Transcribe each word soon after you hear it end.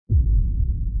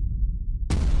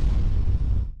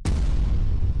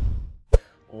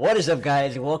What is up,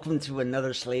 guys? Welcome to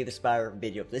another Slay the Spire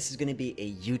video. This is going to be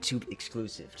a YouTube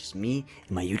exclusive. Just me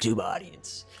and my YouTube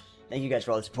audience. Thank you guys for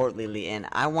all the support lately. And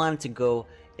I wanted to go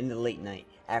in the late night,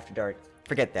 after dark.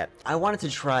 Forget that. I wanted to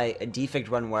try a defect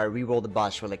run where I re-roll the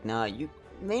boss relic. Now, you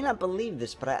may not believe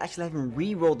this, but I actually haven't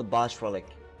re-rolled the boss relic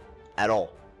at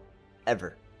all.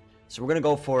 Ever. So we're going to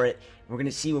go for it. And we're going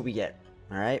to see what we get.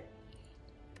 Alright?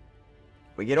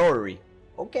 We get orrery.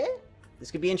 Okay. This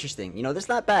could be interesting. You know, this is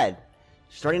not bad.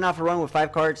 Starting off a run with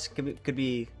 5 cards could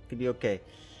be okay.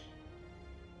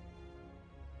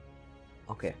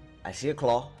 Okay, I see a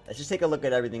claw. Let's just take a look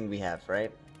at everything we have, right?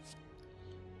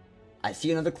 I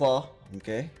see another claw.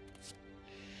 Okay.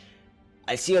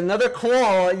 I see another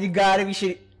claw. You gotta be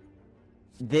shitty.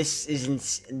 This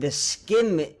isn't. The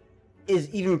skim is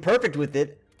even perfect with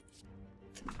it.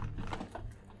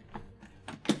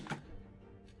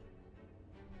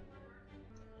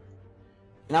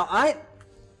 Now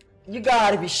you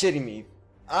gotta be shitting me.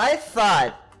 I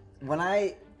thought when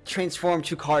I transformed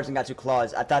 2 cards and got 2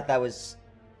 claws, I thought that was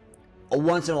a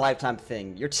once-in-a-lifetime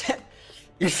thing. You're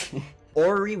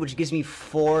orrery, which gives me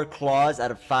 4 claws out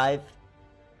of 5.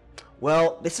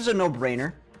 Well, this is a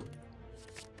no-brainer.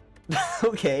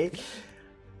 Okay.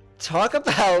 Talk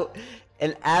about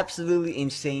an absolutely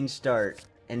insane start.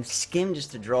 And skim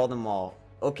just to draw them all.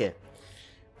 Okay.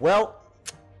 Well,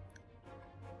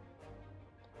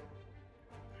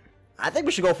 I think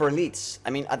we should go for elites. I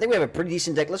mean, I think we have a pretty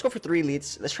decent deck. Let's go for 3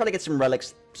 elites. Let's try to get some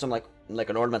relics. Some like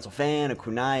an ornamental fan, a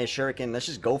kunai, a shuriken. Let's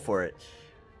just go for it.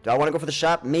 Do I want to go for the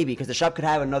shop? Maybe, because the shop could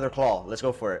have another claw. Let's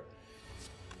go for it.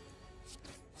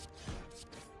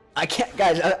 I can't,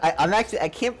 guys. I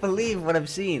can't believe what I'm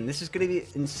seeing. This is gonna be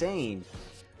insane.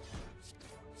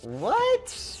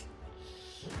 What?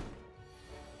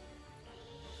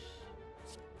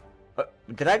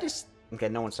 Did I just? Okay,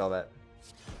 no one saw that.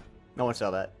 No one saw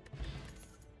that.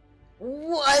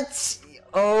 What?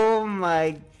 Oh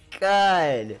my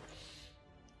god.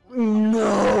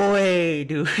 No way,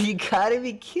 dude. You gotta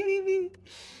be kidding me.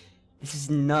 This is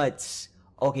nuts.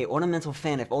 Okay, ornamental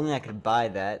fan. If only I could buy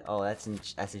that. Oh, that's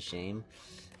a shame.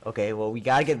 Okay, well, we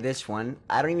gotta get this one.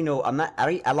 I don't even know.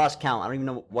 I lost count. I don't even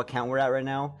know what count we're at right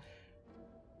now.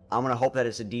 I'm gonna hope that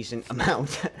it's a decent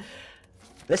amount.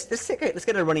 let's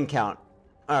get a running count.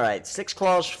 All right, 6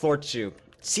 claws, floor 2.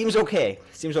 Seems okay.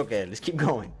 Seems okay. Let's keep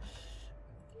going.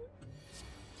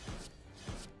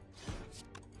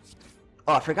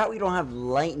 Oh, I forgot we don't have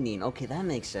lightning. Okay, that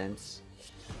makes sense.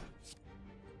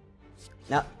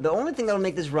 Now, the only thing that'll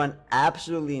make this run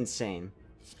absolutely insane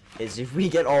is if we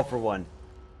get all for 1.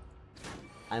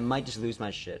 I might just lose my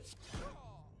shit.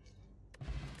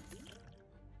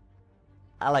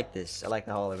 I like this. I like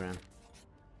the hologram.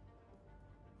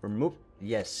 Remove.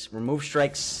 Yes, remove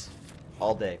strikes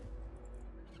all day.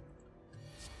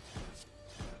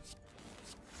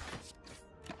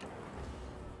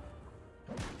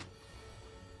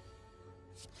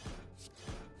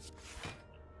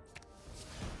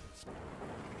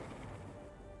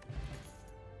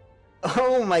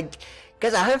 Oh my,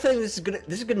 guys! I have a feeling this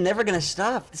is never gonna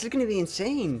stop. This is gonna be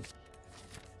insane.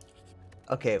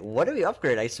 Okay, what do we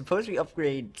upgrade? I suppose we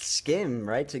upgrade skim,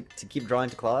 right? To keep drawing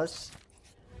to claws.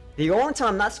 The only time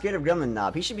I'm not scared of Gremlin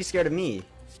Knob, he should be scared of me.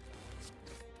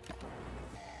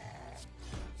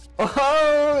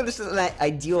 Oh, this is an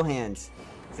ideal hand.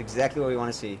 It's exactly what we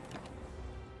want to see.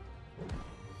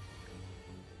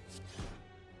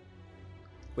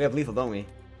 We have lethal, don't we?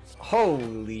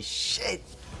 Holy shit!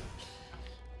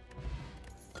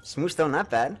 Smooth stone, not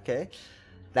bad. Okay,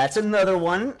 that's another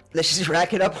one. Let's just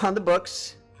rack it up on the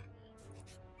books.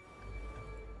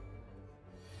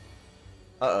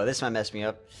 Uh-oh, this might mess me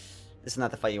up. This is not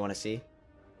the fight you want to see.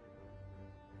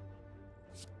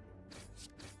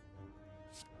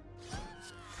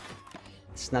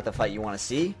 This is not the fight you want to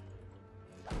see.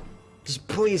 Just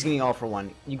please give me all for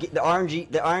 1. You get the RNG.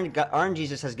 The RNG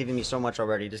just has given me so much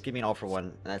already. Just give me an all for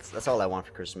 1. That's all I want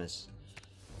for Christmas.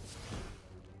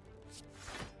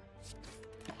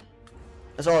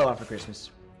 That's all I want for Christmas.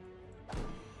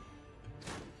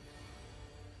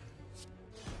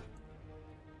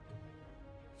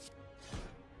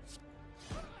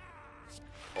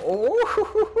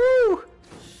 Oh,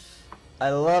 I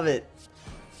love it.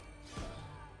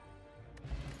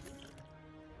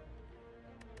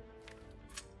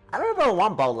 I don't know if I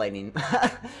want ball lightning.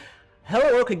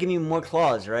 Hello World could give me more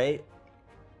claws, right?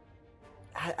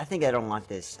 I think I don't want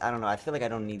this. I don't know. I feel like I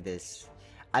don't need this.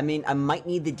 I mean, I might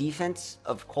need the defense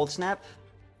of Cold Snap.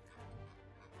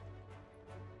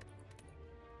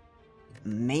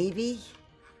 Maybe?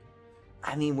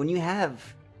 I mean, when you have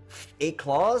 8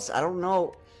 claws, I don't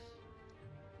know.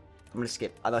 I'm gonna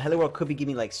skip. Although Hello World could be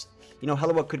giving me like You know,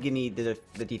 Hello What could give me the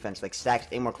defense, like stacks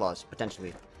 8 more claws,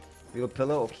 potentially. Real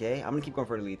Pillow, okay. I'm gonna keep going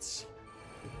for elites.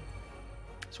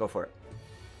 Let's go for it.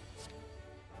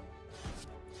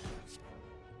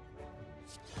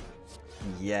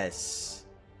 Yes.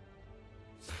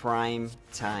 Prime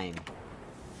time.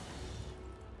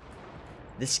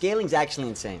 The scaling's actually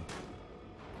insane.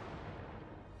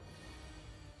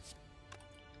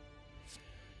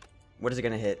 What is it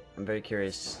gonna hit? I'm very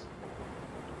curious.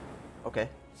 Okay.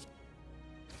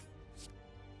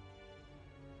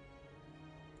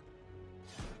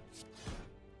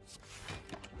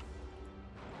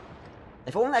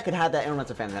 If only I could have that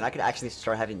Elemental Fan, then I could actually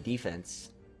start having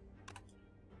defense.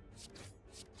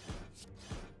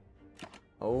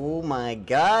 Oh my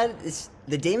god,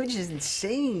 the damage is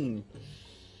insane.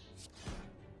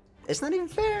 It's not even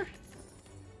fair.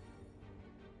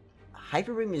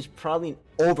 Hyper Beam is probably an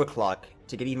overclock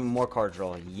to get even more card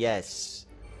draw. Yes.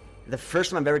 The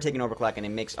first time I've ever taken overclock and it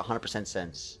makes 100%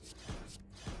 sense.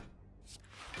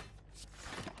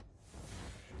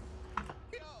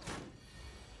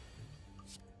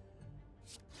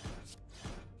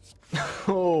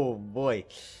 Oh boy.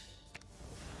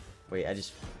 Wait,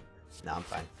 no, I'm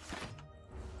fine.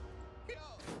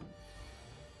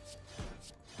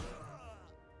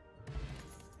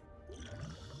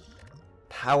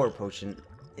 Power Potion.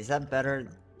 Is that better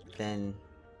than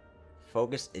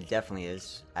Focus? It definitely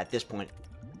is. At this point.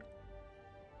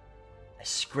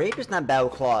 Scrape is not bad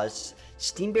with claws.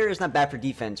 Steam Barrier is not bad for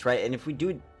defense, right? And if we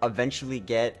do eventually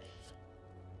get...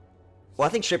 Well, I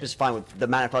think Scrape is fine with the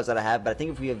amount of claws that I have, but I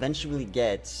think if we eventually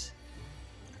get...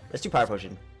 Let's do Power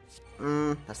Potion.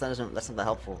 That's not that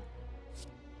helpful.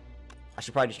 I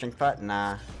should probably do Strength Pot?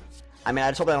 Nah. I mean,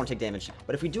 I just hope I don't take damage.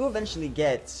 But if we do eventually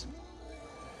get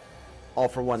All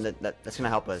for One, that's gonna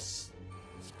help us.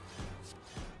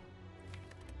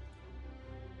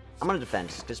 I'm gonna defend,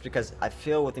 just because I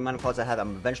feel with the amount of claws I have,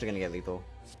 I'm eventually gonna get lethal.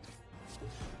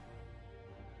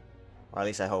 Or at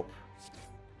least I hope.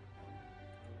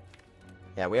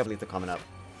 Yeah, we have lethal coming up.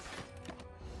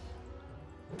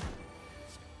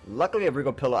 Luckily, we have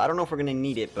Regal Pillow. I don't know if we're gonna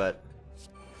need it, but...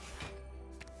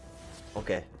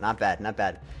 Okay, not bad, not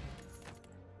bad.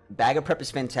 Bag of Prep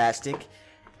is fantastic.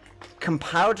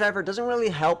 Compile Driver doesn't really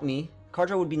help me. Card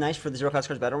Draw would be nice for the 0 cost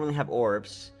cards, but I don't really have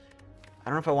orbs. I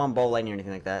don't know if I want Ball Lightning or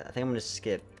anything like that. I think I'm gonna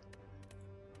skip.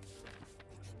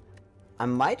 I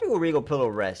might do a Regal Pillow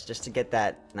Rest, just to get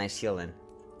that nice heal in.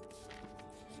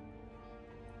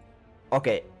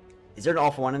 Okay, is there an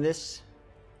all for one in this?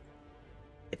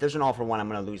 If there's an all for one, I'm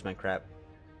gonna lose my crap.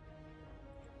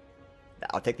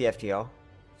 I'll take the FTL.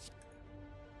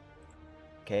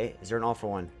 Okay, is there an all for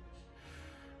one?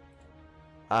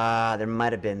 There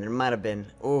might have been. There might have been.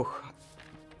 Ooh.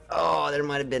 Oh, there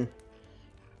might have been.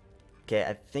 Okay,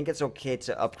 I think it's okay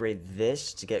to upgrade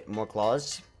this to get more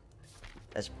claws.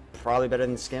 That's probably better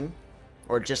than Skim.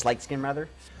 Or just like Skim, rather.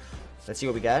 Let's see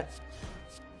what we got.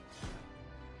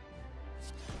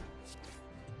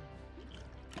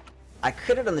 I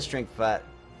could have done the Strength Pot.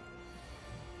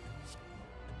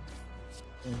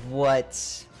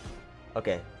 What?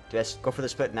 Okay, do I go for the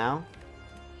split now?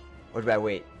 Or do I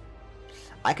wait?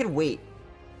 I could wait.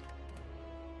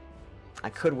 I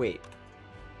could wait.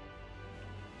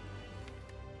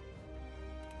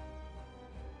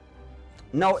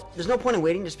 No, there's no point in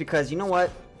waiting just because, you know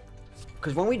what?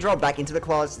 Because when we draw back into the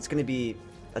claws, it's going to be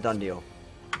a done deal.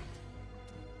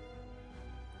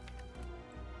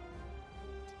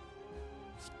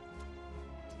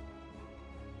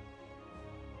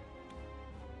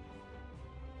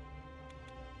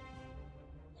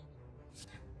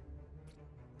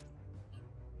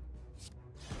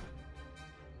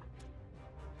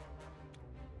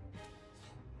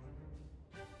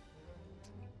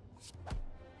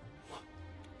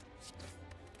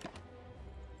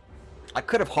 I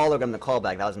could have hologrammed the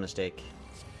callback. That was a mistake.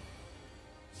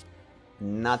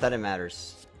 Not that it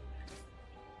matters.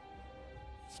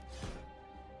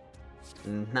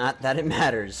 Not that it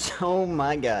matters. Oh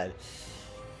my god.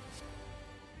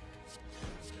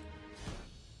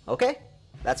 Okay.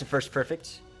 That's a first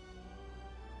perfect.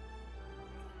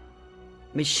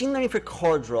 Machine learning for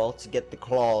card draw to get the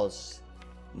claws.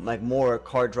 Like more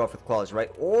card draw with claws,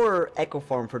 right? Or Echo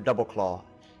Form for double claw.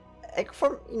 Echo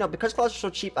Form, you know, because claws are so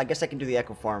cheap, I guess I can do the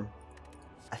Echo Form.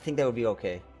 I think that would be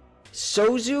okay.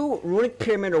 Sozu, Runic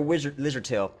Pyramid, or Lizard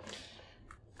Tail?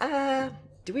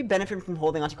 Do we benefit from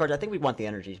holding onto cards? I think we want the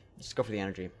energy. Let's go for the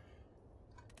energy.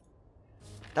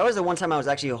 That was the one time I was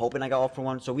actually hoping I got all for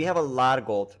one. So we have a lot of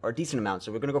gold, or a decent amount.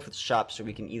 So we're gonna go for the shop so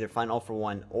we can either find all for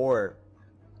one or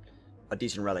a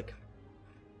decent relic.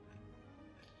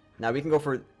 Now we can go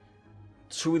for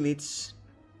 2 elites.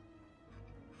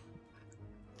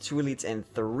 2 elites and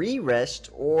 3 rest,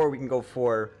 or we can go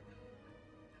for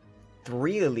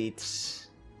 3 elites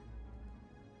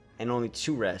and only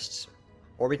 2 rests,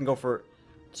 or we can go for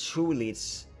 2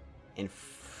 elites and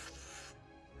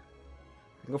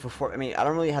we can go for 4. I mean, I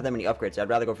don't really have that many upgrades. I'd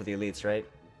rather go for the elites, right?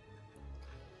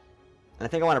 And I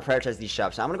think I want to prioritize these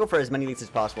shops. So I'm going to go for as many elites as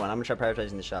possible, and I'm going to try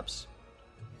prioritizing the shops.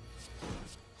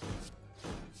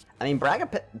 I mean,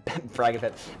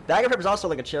 Bragapep is also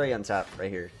like a cherry on top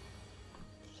right here.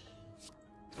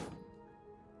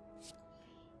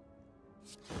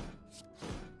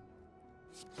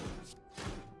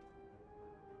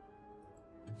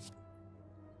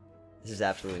 This is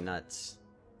absolutely nuts.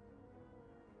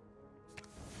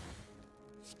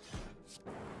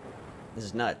 This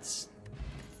is nuts.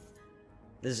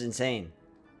 This is insane.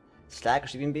 Stack or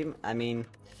sweeping beam? I mean...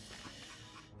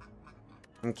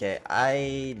 Okay,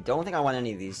 I don't think I want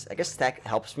any of these. I guess stack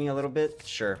helps me a little bit.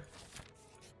 Sure.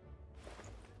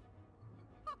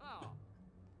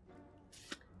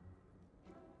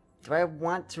 Do I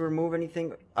want to remove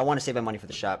anything? I want to save my money for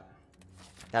the shop.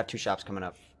 I have 2 shops coming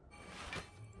up.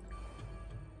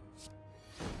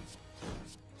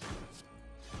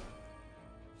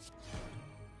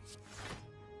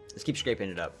 Let's keep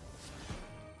scraping it up.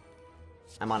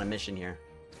 I'm on a mission here.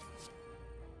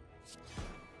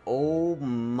 Oh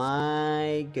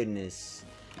my goodness.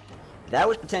 That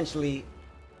was potentially...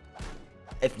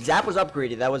 If Zap was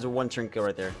upgraded, that was a 1-turn kill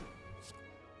right there.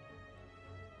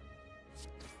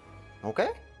 Okay.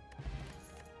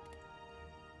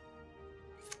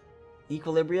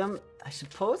 Equilibrium. I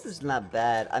suppose this is not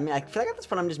bad. I mean, I feel like at this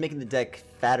point I'm just making the deck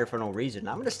fatter for no reason.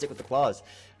 I'm going to stick with the claws.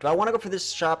 Do I want to go for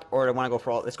this shop, or do I want to go for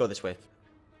all... Let's go this way.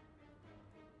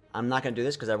 I'm not going to do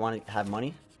this because I want to have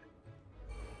money.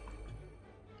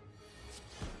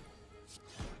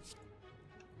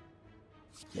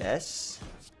 Yes.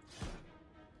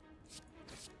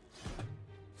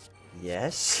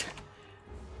 Yes.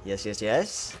 Yes, yes,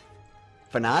 yes.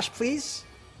 Panache, please.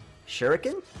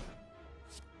 Shuriken.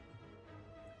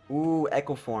 Ooh,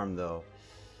 Echo Form, though.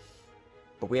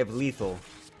 But we have Lethal.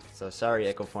 So, sorry,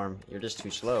 Echo Form. You're just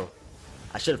too slow.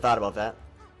 I should have thought about that.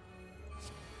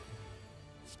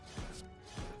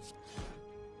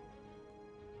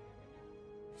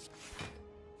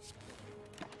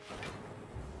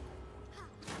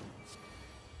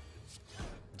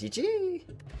 GG!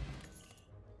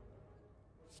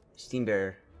 Steam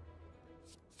Bearer.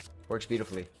 Works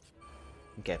beautifully.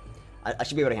 Okay. I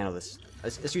should be able to handle this.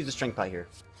 Let's use the strength pot here.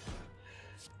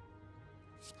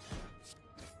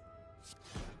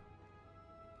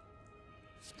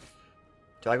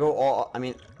 Do I go all... I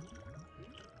mean...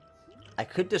 I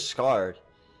could discard.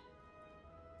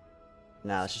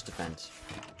 Nah, let's just defend.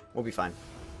 We'll be fine.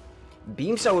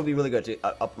 Beam Cell would be really good to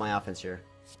up my offense here.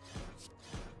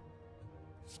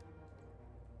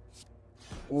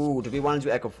 Ooh, do we want to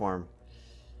do Echo Form?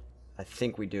 I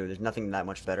think we do. There's nothing that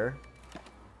much better.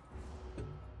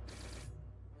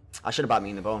 I should have bought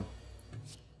me in the bone.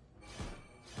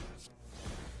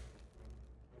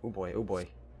 Oh boy, oh boy.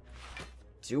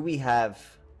 Do we have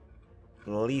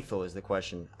lethal is the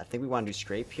question. I think we want to do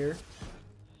scrape here.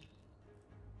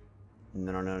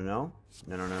 No, no, no, no.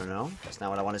 No, no, no, no. That's not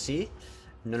what I want to see.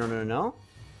 No, no, no, no.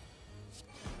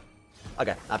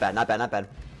 Okay, not bad, not bad, not bad.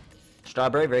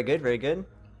 Strawberry, very good, very good.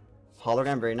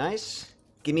 Hologram, very nice.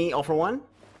 Give me all for 1.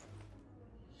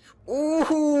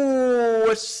 Ooh,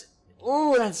 what's...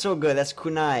 Ooh, that's so good. That's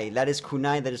kunai. That is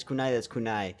kunai. That is kunai. That's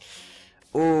kunai.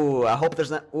 Ooh, I hope there's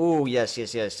not... Ooh, yes,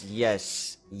 yes, yes,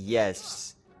 yes,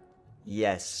 yes,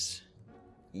 yes,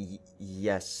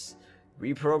 yes.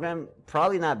 Reprogram,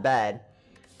 probably not bad.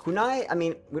 Kunai, I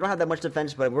mean, we don't have that much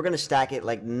defense, but we're gonna stack it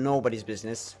like nobody's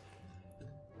business.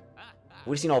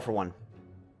 We've seen all for 1.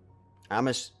 I'm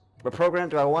gonna... Reprogram,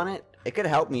 do I want it? It could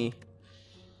help me.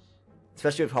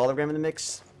 Especially with hologram in the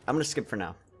mix. I'm gonna skip for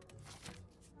now.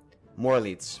 More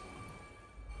elites.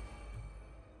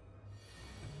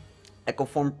 Echo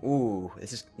Form. Ooh,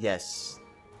 this is... Yes.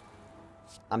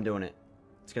 I'm doing it.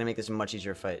 It's gonna make this a much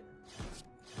easier fight.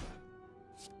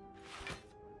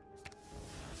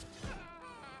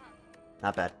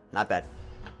 Not bad. Not bad.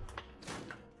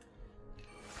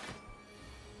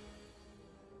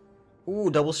 Ooh,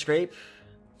 double scrape.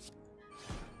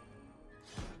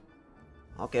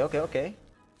 Okay, okay, okay.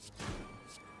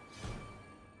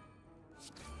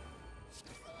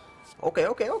 Okay,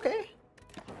 okay, okay.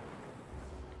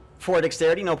 4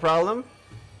 dexterity, no problem.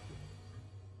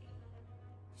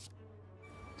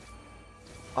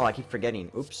 Oh, I keep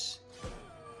forgetting. Oops.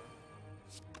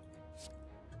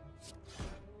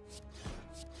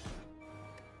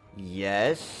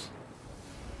 Yes.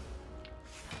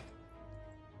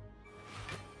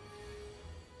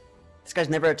 This guy's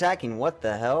never attacking. What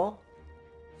the hell?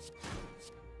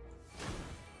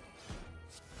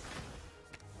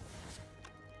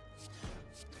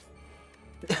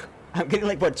 I'm getting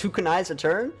like, what, 2 kunais a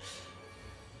turn?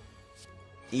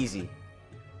 Easy.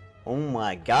 Oh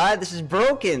my god, this is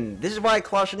broken! This is why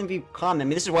claw shouldn't be common. I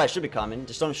mean, this is why it should be common.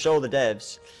 Just don't show the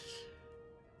devs.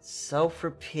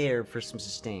 Self-repair for some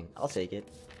sustain. I'll take it.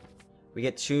 We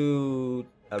get 2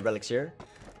 relics here.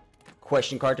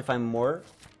 Question card to find more.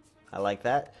 I like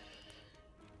that.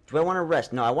 Do I want to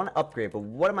rest? No, I want to upgrade, but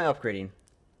what am I upgrading?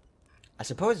 I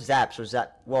suppose Zap, so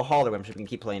Zap... Well, Hologram, so we can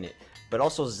keep playing it. But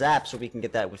also Zap, so we can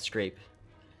get that with Scrape.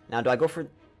 Now, do I go for...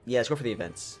 Yeah, let's go for the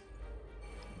events.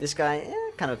 This guy,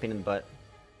 kind of a pain in the butt.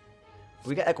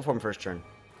 We got Echo Form first turn.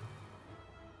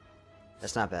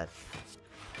 That's not bad.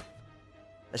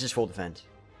 Let's just full defend.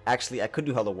 Actually, I could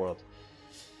do Hello World.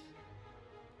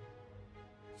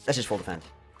 Let's just full defend.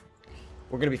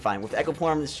 We're gonna be fine. With Echo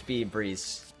Form, this should be a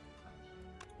breeze.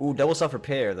 Ooh, double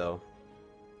self-repair, though.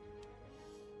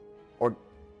 Or...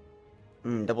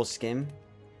 double skim.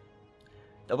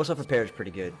 Double self-repair is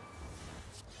pretty good.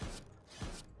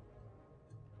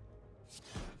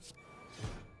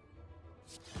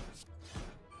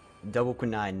 Double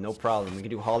kunai, no problem. We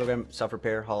can do hologram,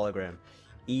 self-repair, hologram.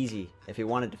 Easy, if we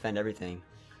want to defend everything.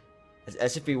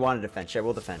 As if we want to defend. Sure,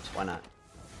 we'll defend. Why not?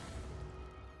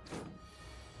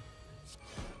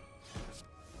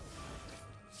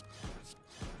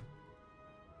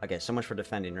 Okay, so much for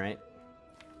defending, right?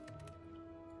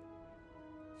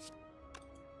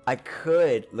 I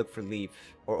could look for leap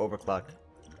or overclock.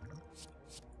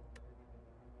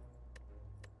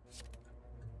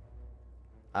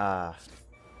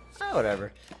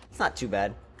 Whatever. It's not too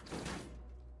bad.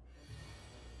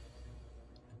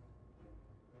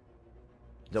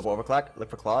 Double overclock. Look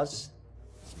for claws.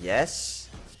 Yes.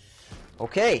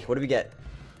 Okay, what do we get?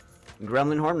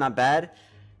 Gremlin Horn, not bad.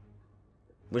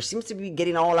 Which seems to be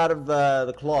getting all out of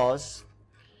the claws.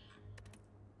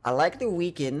 I like the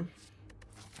weaken.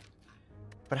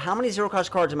 But how many zero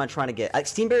cost cards am I trying to get?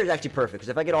 Steam Barrier is actually perfect, because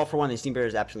if I get all for one, then Steam Barrier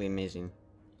is absolutely amazing.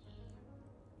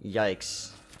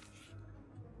 Yikes.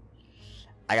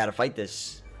 I gotta fight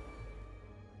this.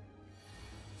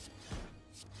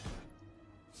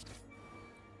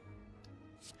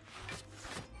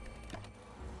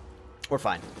 We're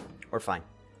fine. We're fine.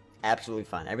 Absolutely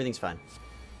fine. Everything's fine.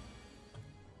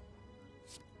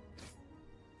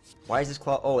 Why is this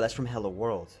claw? Oh, that's from Hello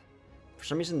World. For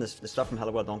some reason, the stuff from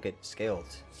Hello World don't get scaled.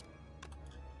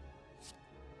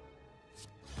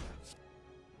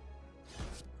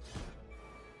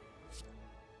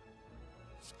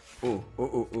 Ooh, ooh,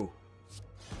 ooh, ooh.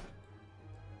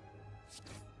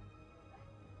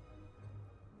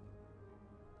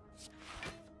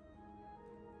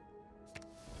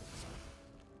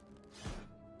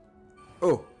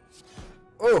 Ooh.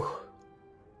 Ooh.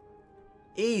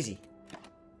 Easy.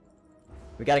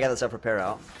 We gotta get the self-repair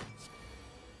out.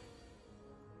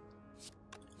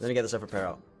 Let me get the self-repair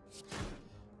out.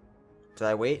 Did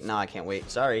I wait? No, I can't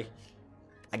wait. Sorry.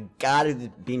 I gotta do the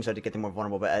beam sword to get them more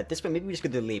vulnerable, but at this point, maybe we just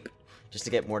could do the leap. Just to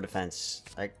get more defense.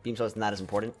 Like, beam sword is not as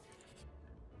important.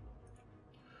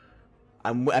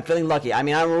 I'm feeling lucky. I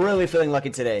mean, I'm really feeling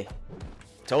lucky today.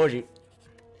 Told you.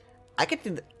 I could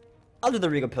do the... I'll do the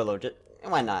Regal Pillow. Just,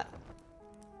 why not?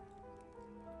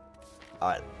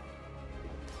 Alright.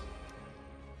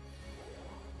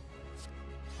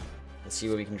 Let's see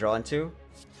what we can draw into.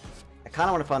 I kind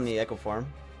of want to find the Echo Form.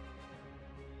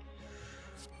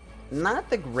 Not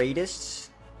the greatest.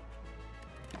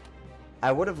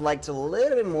 I would have liked a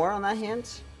little bit more on that hand.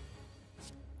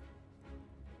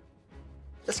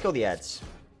 Let's go the ads.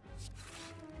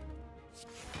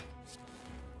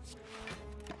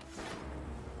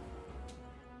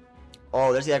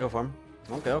 Oh, there's the Echo Form.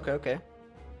 Okay, okay, okay.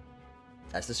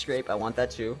 That's the scrape. I want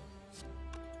that too.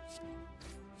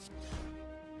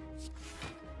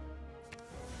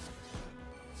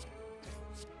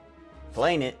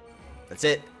 Playing it. That's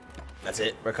it. That's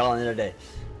it. We're calling it a day.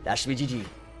 That should be GG.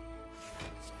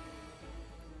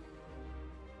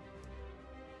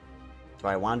 Do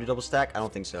I want to do double stack? I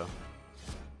don't think so.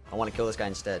 I want to kill this guy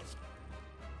instead.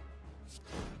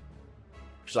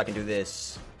 So I can do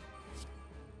this.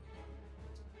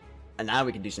 And now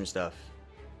we can do some stuff.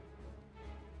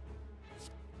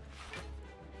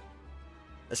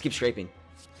 Let's keep scraping.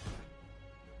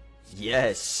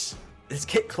 Yes. Let's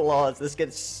get claws. Let's get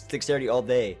dexterity all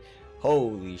day.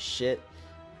 Holy shit.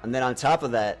 And then on top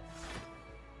of that,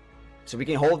 so we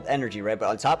can hold energy, right? But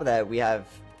on top of that, we have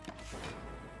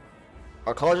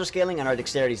our colors are scaling and our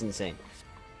dexterity is insane.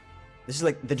 This is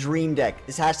like the dream deck.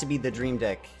 This has to be the dream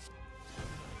deck.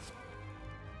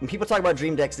 When people talk about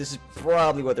dream decks, this is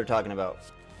probably what they're talking about.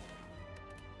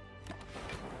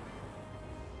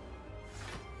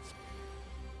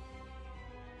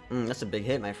 That's a big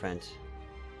hit, my friend.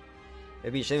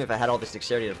 It'd be a shame if I had all this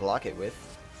dexterity to block it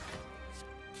with.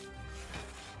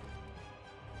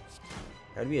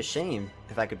 That would be a shame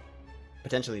if I could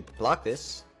potentially block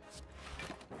this.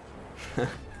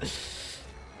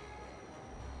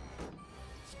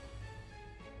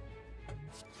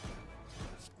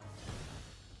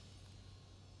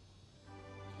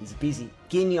 Easy peasy.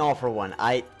 Give me all for one.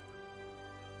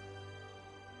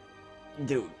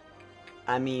 Dude.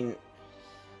 I mean...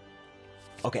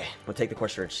 Okay, we'll take the core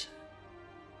search.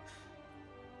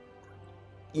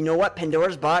 You know what?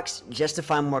 Pandora's Box, just to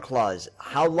find more claws.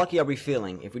 How lucky are we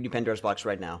feeling if we do Pandora's Box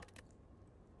right now?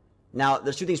 Now,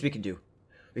 there's two things we could do.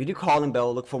 We could do Calling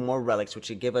Bell, look for more relics, which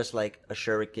would give us, like, a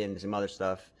shuriken, some other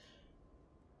stuff.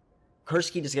 Curse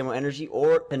Key, just get more energy,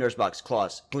 or Pandora's Box,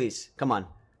 claws. Please, come on.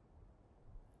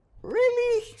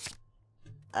 Really?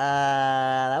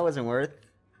 That wasn't worth.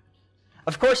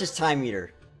 Of course it's Time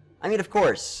Eater. I mean, of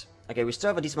course. Okay, we still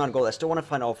have a decent amount of gold. I still want to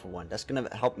find all for one. That's going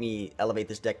to help me elevate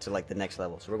this deck to, like, the next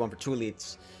level. So we're going for 2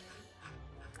 elites.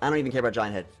 I don't even care about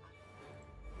Giant Head.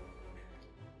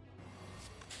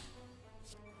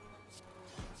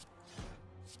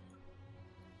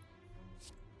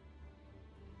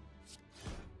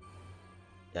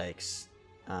 Yikes.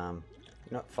 You know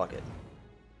what? Fuck it.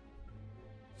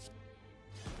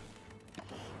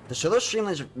 The Shadow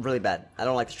Streamlines are really bad. I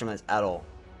don't like the Streamlines at all.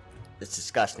 It's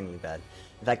disgustingly bad.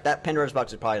 In fact, that Pandora's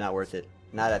Box is probably not worth it.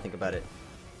 Now that I think about it.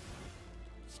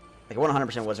 Like,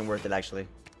 100% wasn't worth it, actually.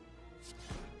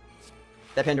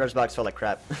 That Pandora's Box felt like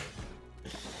crap.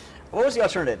 What was the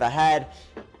alternative? I had...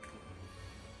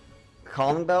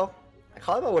 Calling Bell?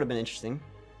 Calling Bell would have been interesting.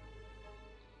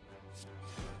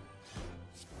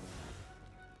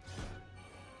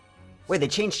 Wait, they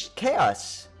changed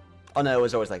Chaos! Oh no, it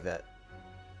was always like that.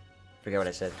 Forget what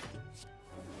I said.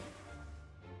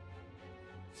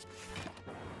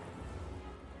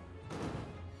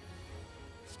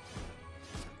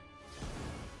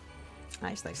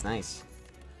 Nice, nice, nice.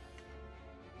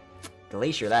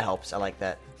 Glacier, that helps. I like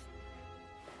that.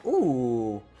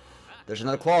 Ooh! There's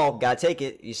another claw. Gotta take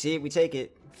it. You see it? We take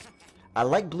it. I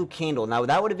like Blue Candle. Now,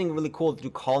 that would have been really cool to do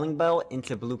Calling Bell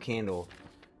into Blue Candle.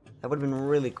 That would have been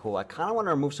really cool. I kind of want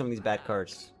to remove some of these bad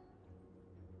cards.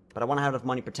 But I want to have enough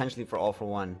money potentially for all for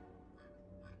one.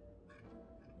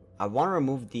 I want to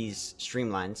remove these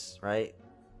streamlines, right?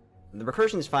 The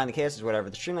recursion is fine. The chaos is whatever.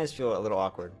 The streamlines feel a little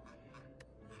awkward.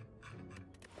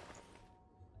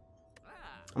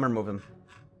 I'm gonna remove him.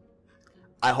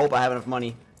 I hope I have enough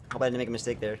money. I hope I didn't make a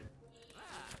mistake there.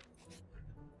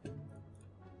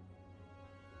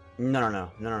 No,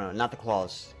 not the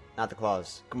claws. Not the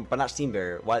claws. But not Steam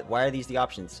Barrier. Why are these the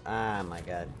options? Ah, my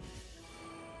god.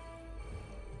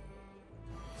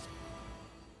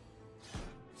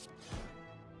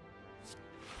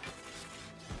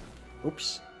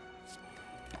 Oops.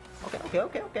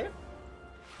 Okay.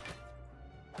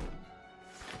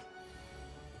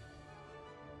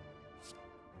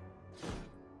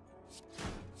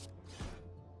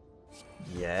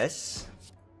 Yes.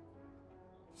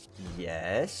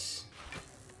 Yes.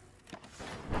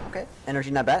 Okay.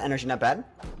 Energy not bad. Energy not bad.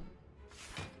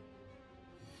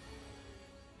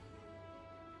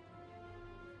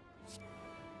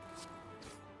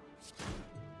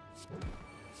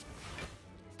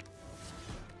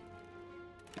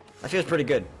 That feels pretty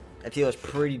good. That feels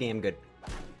pretty damn good.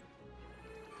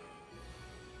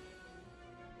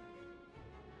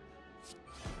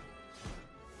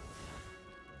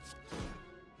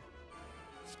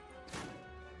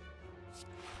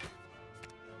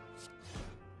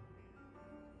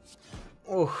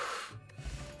 Oof.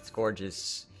 It's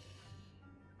gorgeous.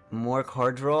 More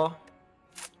card draw?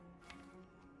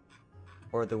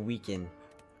 Or the weekend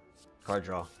card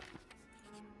draw?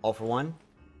 All for one?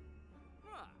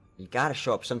 You gotta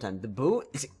show up sometime. The boot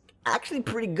is actually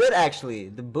pretty good, actually.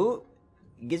 The boot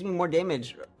gives me more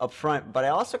damage up front, but I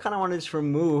also kind of want to just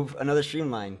remove another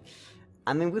streamline.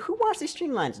 I mean, who wants these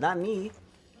streamlines? Not me.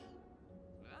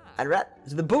 I'd rather...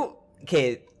 So the boot...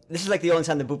 Okay, this is like the only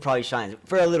time the boot probably shines.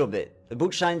 For a little bit. The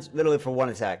boot shines literally for one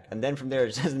attack, and then from there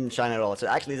it doesn't shine at all. So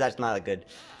actually it's actually not that good.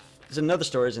 There's another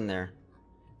store, isn't there?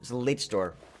 There's a late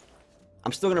store.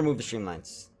 I'm still gonna remove the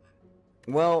streamlines.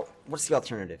 Well, what's the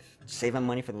alternative? Save my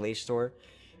money for the late store?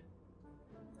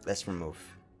 Let's remove.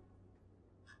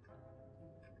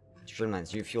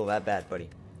 Streamlines, you feel that bad, buddy.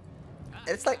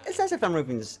 It's as if I'm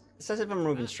removing this. It's as if I'm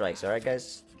removing strikes, alright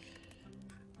guys?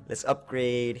 Let's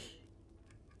upgrade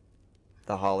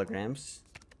the holograms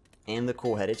and the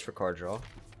cool headaches for card draw.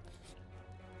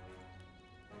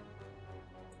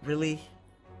 Really?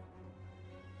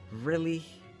 Really?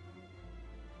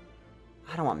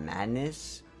 I don't want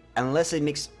madness. Unless it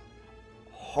makes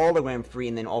hologram free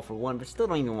and then all for one, but still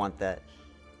don't even want that.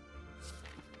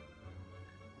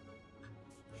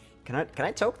 Can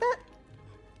I toke that?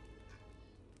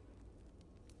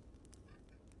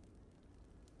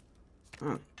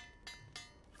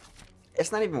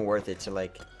 It's not even worth it to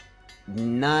like.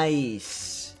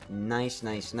 Nice.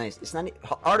 It's not.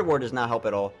 Art War does not help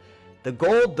at all. The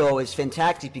gold though is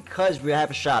fantastic because we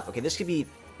have a shop. Okay, this could be.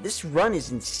 This run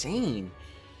is insane.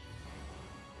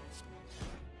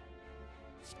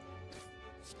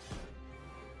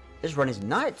 This run is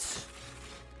nuts.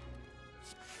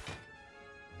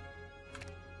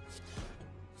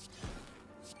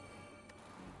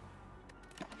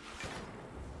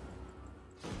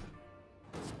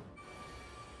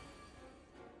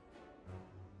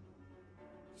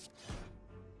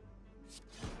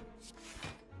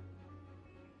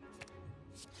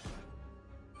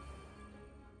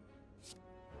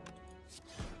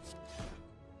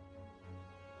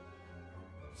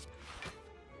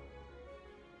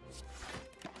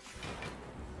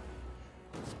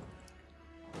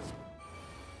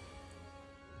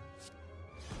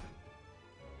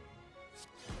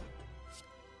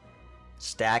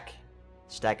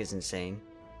 Stack is insane.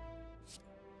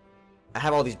 I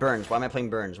have all these burns. Why am I playing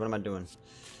burns? What am I doing?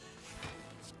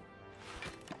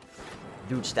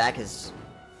 Dude, stack is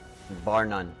bar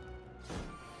none.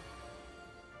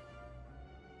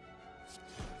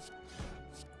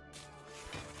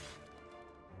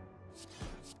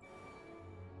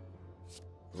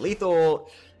 Lethal.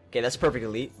 Okay, that's perfect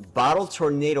elite. Bottle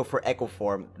Tornado for Echo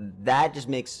Form. That just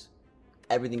makes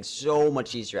everything so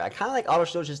much easier. I kind of like auto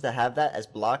shows just to have that as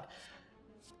block.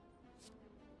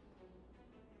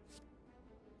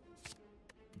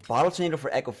 Bottle Tornado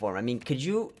for Echo Form. I mean, could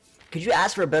you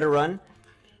ask for a better run?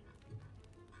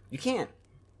 You can't.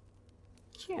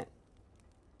 You can't.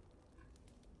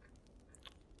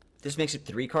 This makes it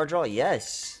 3-card draw?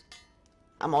 Yes.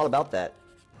 I'm all about that.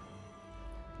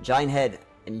 Giant Head.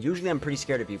 And usually I'm pretty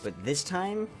scared of you, but this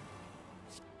time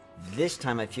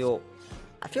I feel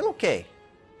okay.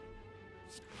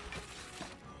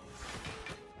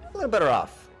 A little better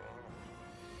off.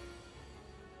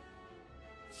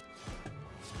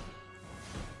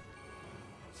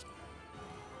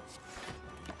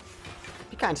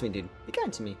 Be kind to me, dude. Be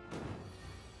kind to me.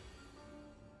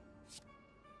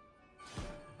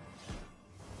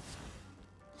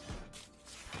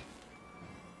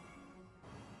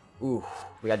 Ooh,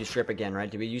 we gotta do scrape again,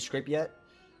 right? Did we use scrape yet?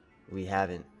 We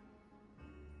haven't.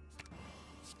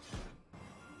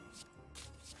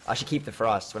 I should keep the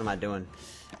frost. What am I doing?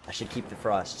 I should keep the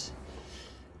frost.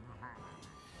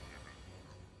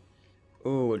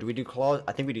 Ooh, do we do claw?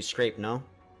 I think we do scrape, no?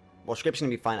 Well, scrape's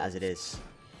gonna be fine as it is.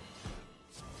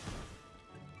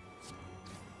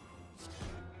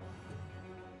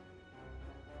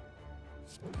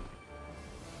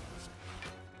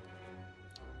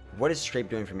 What is scrape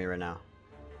doing for me right now?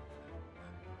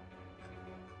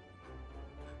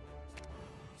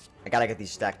 I gotta get these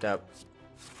stacked up.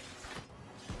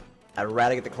 I'd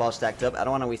rather get the claw stacked up. I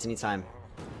don't want to waste any time.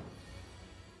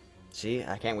 See?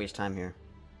 I can't waste time here.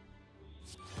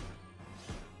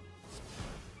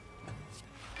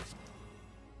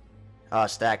 Ah,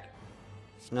 stack.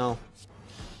 No.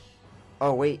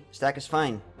 Oh, wait. Stack is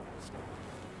fine.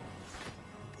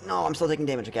 No, I'm still taking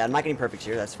damage. Okay, I'm not getting perfect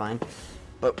here. That's fine.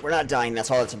 But we're not dying. That's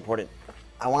all that's important.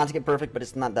 I want to get perfect, but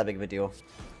it's not that big of a deal.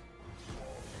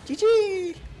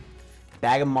 GG!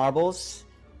 Bag of marbles.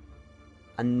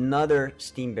 Another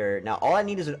Steam Bearer. Now, all I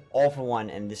need is an all-for-one,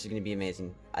 and this is going to be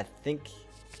amazing. I think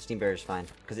Steam Bearer is fine,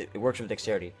 because it works with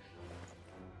dexterity.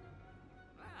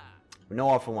 No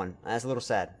all-for-one. That's a little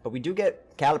sad. But we do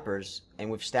get calipers, and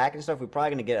with stack and stuff, we're probably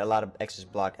going to get a lot of excess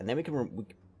block, and then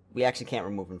we actually can't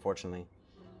remove, unfortunately.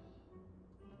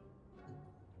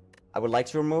 I would like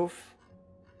to remove,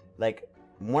 like,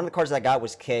 one of the cards that I got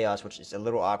was Chaos, which is a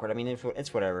little awkward. I mean,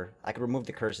 it's whatever. I could remove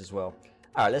the curse as well.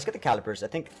 Alright, let's get the calipers. I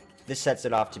think this sets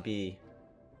it off to be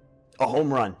a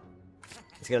home run.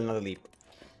 Let's get another leap.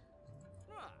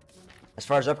 As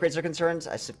far as upgrades are concerned,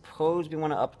 I suppose we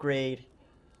want to upgrade.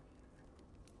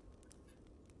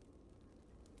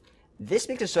 This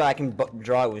makes it so I can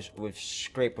draw with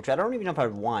scrape, which I don't even know if I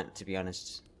want, to be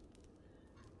honest.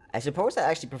 I suppose I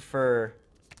actually prefer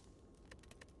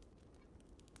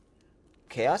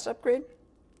Chaos upgrade?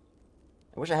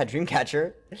 I wish I had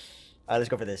Dreamcatcher. Alright, let's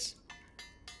go for this.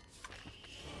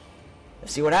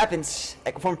 Let's see what happens.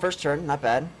 Echo Form first turn, not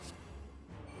bad.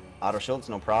 Auto shields,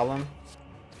 no problem.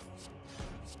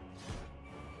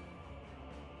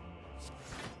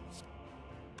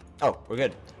 Oh, we're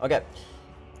good. Okay.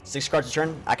 6 cards a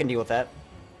turn. I can deal with that.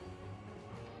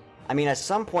 I mean, at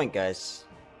some point, guys...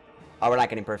 Oh, we're not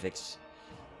getting perfects.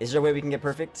 Is there a way we can get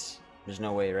perfects? There's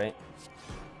no way, right?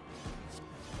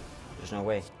 There's no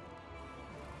way.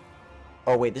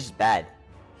 Oh, wait, this is bad.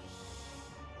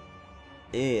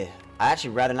 Ew. I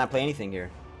actually rather not play anything here.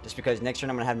 Just because next turn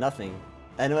I'm going to have nothing.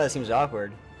 I know that seems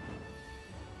awkward.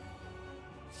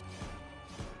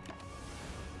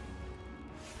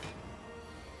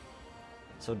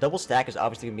 So double stack is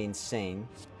obviously going to be insane.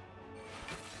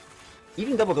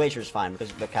 Even double glacier is fine because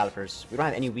of the calipers. We don't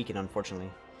have any weaken, unfortunately.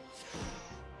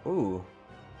 Ooh.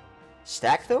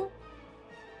 Stack, though?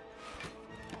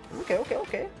 Okay, okay,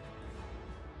 okay.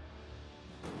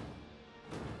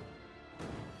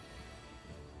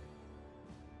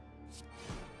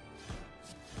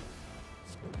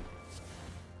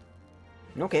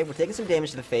 Okay, we're taking some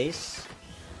damage to the face.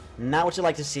 Not what you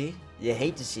like to see. You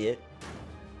hate to see it.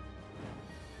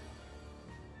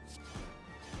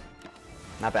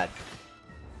 Not bad.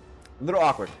 Little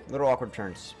awkward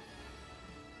turns.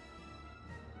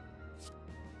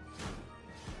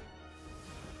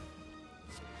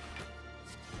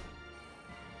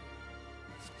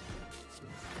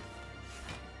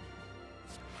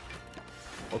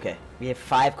 Okay, we have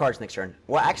 5 cards next turn.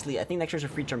 Well, actually, I think next turn's a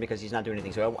free turn because he's not doing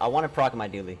anything, so I want to proc him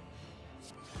ideally.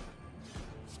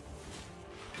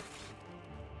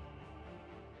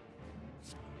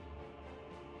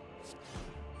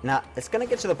 Now, it's going to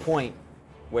get to the point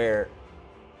where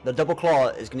the double claw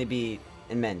is going to be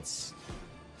immense.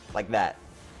 Like that.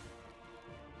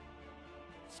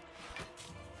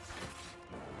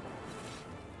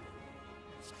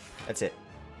 That's it.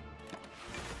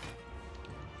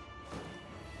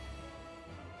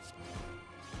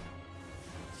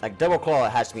 Like, double claw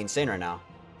has to be insane right now.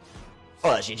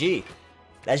 Oh, that's GG.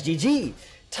 That's GG.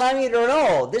 Time eater and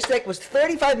all. This deck was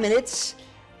 35 minutes.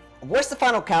 What's the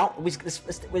final count?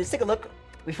 Let's take a look.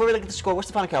 Before we look at the score, what's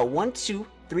the final count? 1, 2,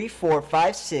 3, 4,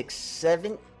 5, 6,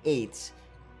 7, 8,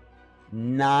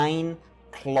 9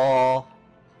 claw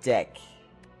deck.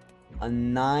 A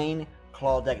 9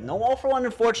 claw deck. No all for one,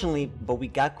 unfortunately, but we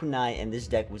got kunai, and this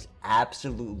deck was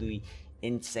absolutely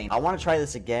insane. I want to try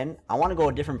this again. I want to go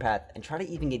a different path and try to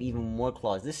even get even more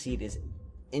claws. This seed is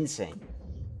insane.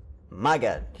 My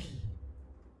god.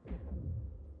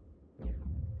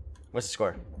 What's the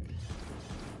score?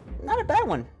 Not a bad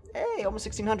one. Hey, almost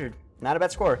 1600. Not a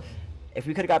bad score. If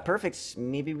we could have got perfects,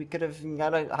 maybe we could have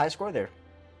got a high score there.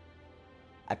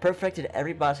 I perfected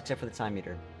every boss except for the time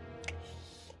meter.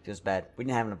 Feels bad. We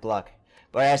didn't have enough block.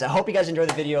 But guys, I hope you guys enjoyed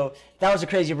the video. That was a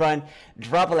crazy run.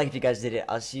 Drop a like if you guys did it.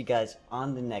 I'll see you guys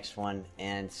on the next one.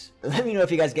 And let me know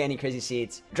if you guys get any crazy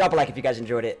seeds. Drop a like if you guys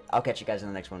enjoyed it. I'll catch you guys in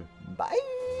the next one. Bye.